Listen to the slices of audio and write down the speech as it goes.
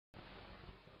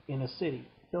in a city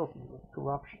filthy with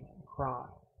corruption and crime.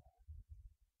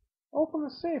 Open the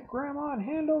safe, Grandma, and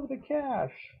hand over the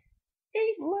cash.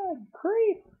 Eat lead,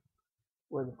 creep!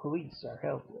 Where the police are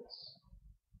helpless.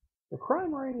 The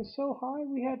crime rate is so high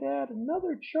we had to add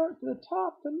another chart to the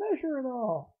top to measure it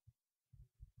all.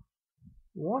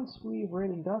 Once we've rid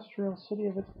Industrial City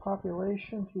of its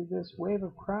population through this wave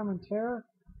of crime and terror,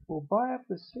 we'll buy up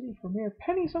the city for mere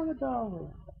pennies on the dollar.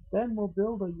 Then we'll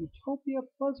build a utopia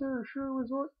pleasure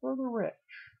resort for the rich.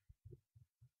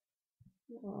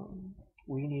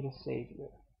 We need a savior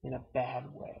in a bad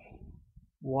way.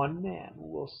 One man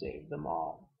will save them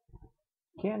all.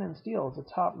 Cannon Steele is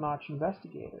a top-notch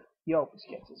investigator. He always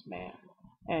gets his man,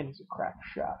 and he's a crack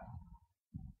shot.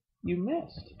 You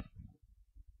missed.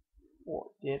 Or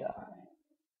did I?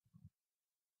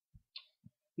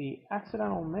 The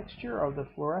accidental mixture of the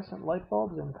fluorescent light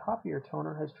bulbs and copier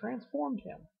toner has transformed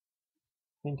him.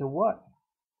 Into what?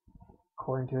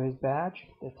 According to his badge,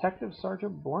 Detective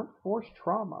Sergeant Blunt Force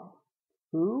Trauma.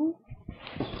 Who?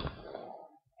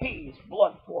 He's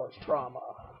Blunt Force Trauma.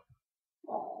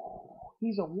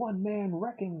 He's a one-man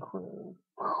wrecking crew.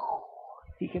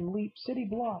 He can leap city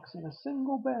blocks in a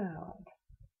single bound.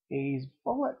 He's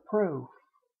bulletproof.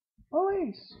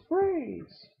 Police,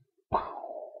 freeze!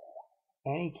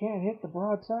 And he can't hit the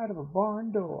broadside of a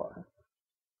barn door.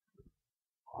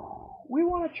 We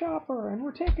want a chopper, and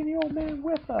we're taking the old man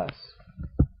with us.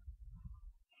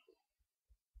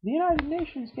 The United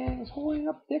Nations gang is holding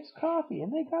up Dick's Coffee,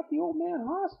 and they got the old man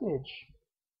hostage.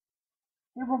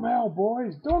 Never mind,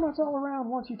 boys. Donuts all around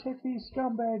once you take these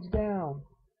scumbags down.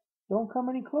 Don't come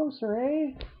any closer,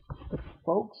 eh?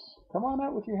 Folks, come on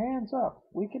out with your hands up.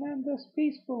 We can end this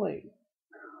peacefully.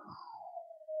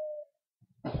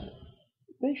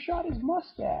 They shot his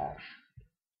mustache.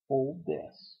 Hold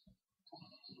this.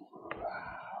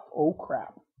 Oh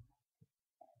crap.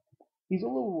 He's a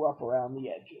little rough around the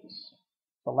edges.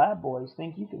 The lab boys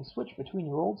think you can switch between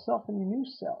your old self and your new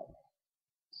self.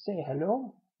 Say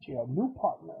hello to your new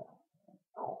partner.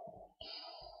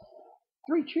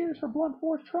 3 cheers for Blunt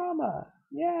Force Trauma.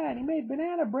 Yeah, and he made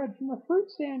banana bread from the fruit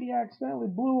stand he accidentally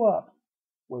blew up.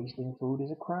 Wasting food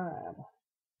is a crime.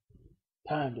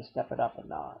 Time to step it up a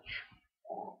notch.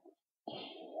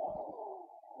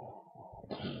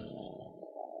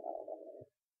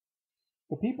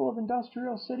 The people of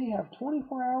Industrial City have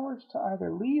 24 hours to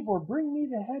either leave or bring me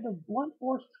the head of Blunt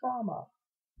Force Trauma,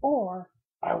 or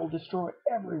I will destroy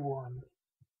everyone.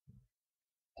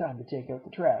 Time to take out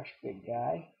the trash, big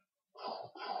guy.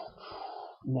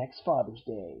 Next Father's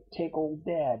Day, take old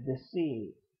Dad to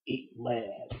sea. Eat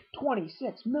lead.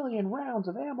 26 million rounds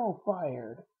of ammo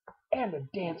fired. And a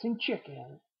dancing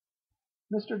chicken.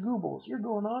 Mr. Goobles, you're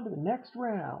going on to the next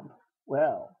round.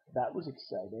 Well, that was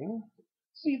exciting.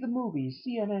 See the movie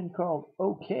CNN called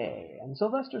OK, and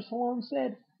Sylvester Stallone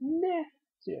said, nah,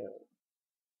 to.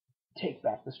 Take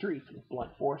back the streets with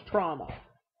Blunt Force Trauma.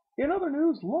 In other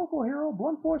news, local hero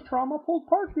Blunt Force Trauma pulled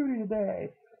park duty today.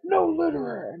 No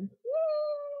littering.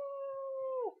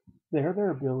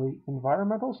 There, Billy.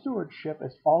 Environmental stewardship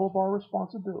is all of our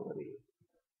responsibility.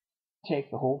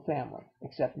 Take the whole family,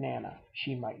 except Nana.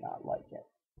 She might not like it.